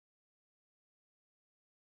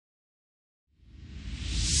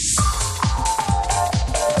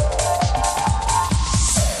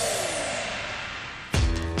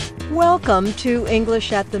Welcome to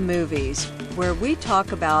English at the Movies, where we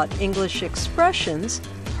talk about English expressions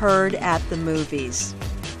heard at the movies.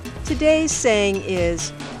 Today's saying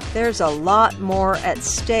is, "There's a lot more at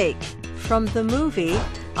stake," from the movie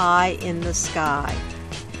Eye in the Sky.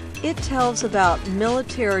 It tells about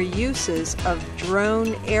military uses of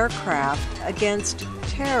drone aircraft against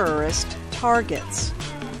terrorist targets.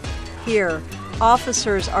 Here,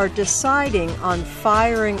 officers are deciding on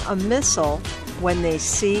firing a missile when they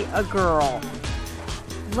see a girl.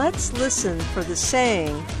 Let's listen for the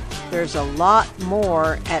saying, "There's a lot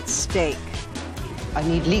more at stake." I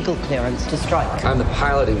need legal clearance to strike. I'm the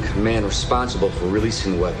pilot in command responsible for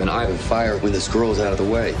releasing the weapon. I will fire when this girl's out of the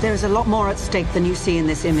way. There's a lot more at stake than you see in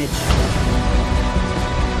this image.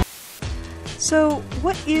 So,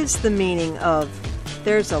 what is the meaning of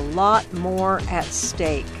 "there's a lot more at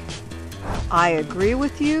stake"? I agree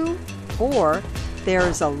with you, or there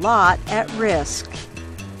is a lot at risk.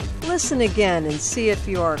 Listen again and see if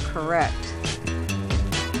you are correct.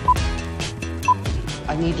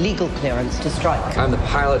 I need legal clearance to strike. I'm the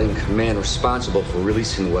pilot in command responsible for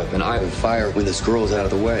releasing the weapon. I will fire when this girl's out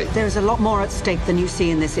of the way. There's a lot more at stake than you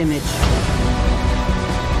see in this image.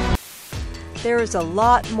 There is a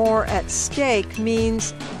lot more at stake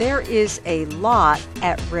means there is a lot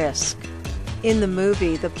at risk. In the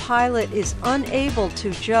movie, the pilot is unable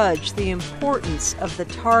to judge the importance of the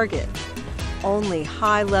target. Only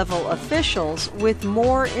high-level officials with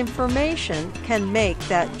more information can make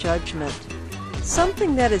that judgment.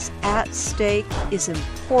 Something that is at stake is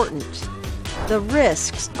important. The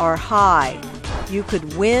risks are high. You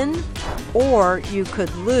could win or you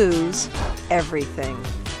could lose everything.